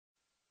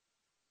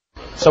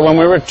So when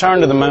we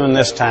return to the moon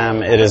this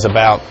time, it is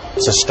about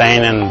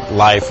sustaining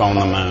life on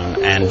the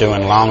moon and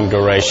doing long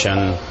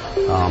duration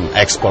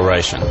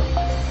exploration.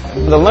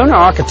 The lunar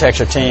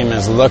architecture team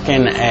is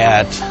looking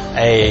at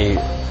a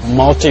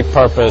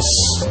multi-purpose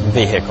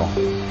vehicle.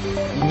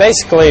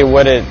 Basically,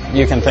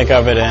 you can think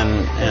of it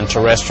in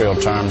terrestrial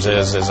terms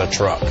is a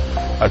truck.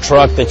 A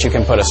truck that you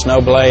can put a snow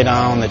blade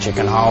on, that you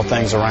can haul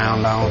things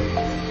around on.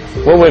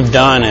 What we've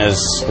done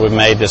is we've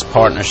made this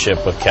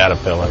partnership with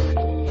Caterpillar.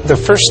 The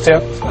first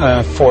step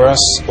for us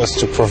was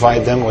to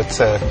provide them with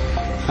a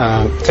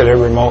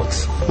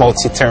tele-remote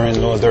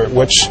multi-terrain loader,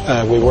 which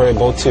we were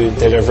able to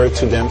deliver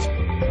to them.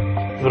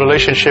 The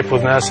relationship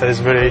with NASA is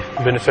very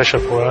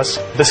beneficial for us.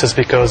 This is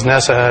because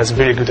NASA has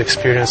very good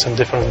experience in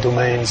different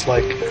domains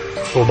like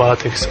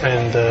robotics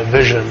and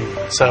vision.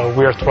 So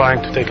we are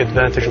trying to take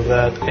advantage of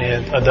that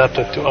and adapt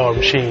it to our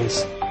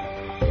machines.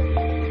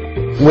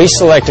 We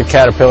selected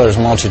Caterpillar's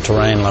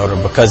multi-terrain loader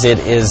because it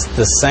is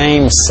the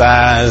same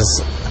size,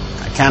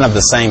 kind of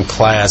the same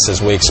class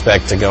as we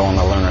expect to go on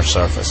the lunar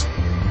surface.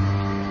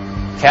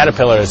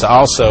 Caterpillar is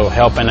also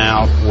helping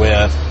out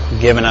with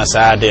giving us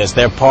ideas.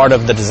 They're part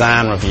of the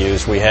design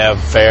reviews. We have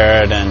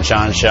Farrad and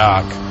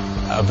Jean-Jacques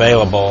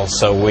available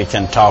so we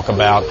can talk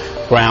about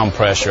ground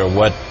pressure,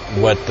 what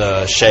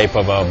the shape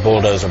of a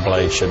bulldozer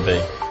blade should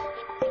be.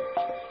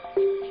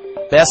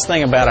 Best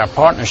thing about our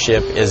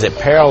partnership is it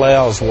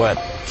parallels what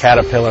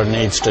Caterpillar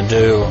needs to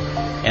do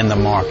in the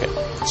market.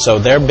 So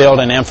they're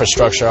building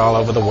infrastructure all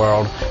over the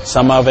world,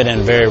 some of it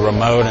in very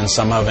remote and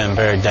some of it in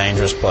very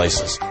dangerous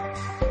places.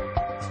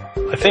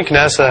 I think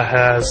NASA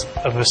has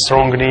a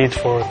strong need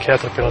for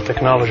Caterpillar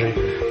technology,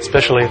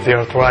 especially if they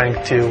are trying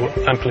to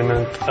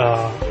implement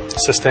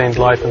sustained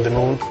life on the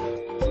moon.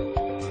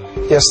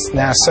 Yes,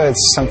 NASA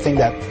is something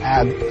that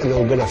adds a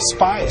little bit of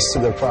spice to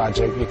the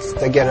project because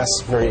they get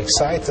us very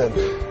excited.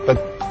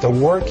 But the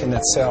work in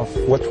itself,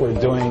 what we're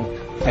doing,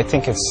 I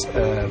think it's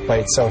by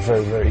itself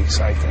very, very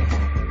exciting.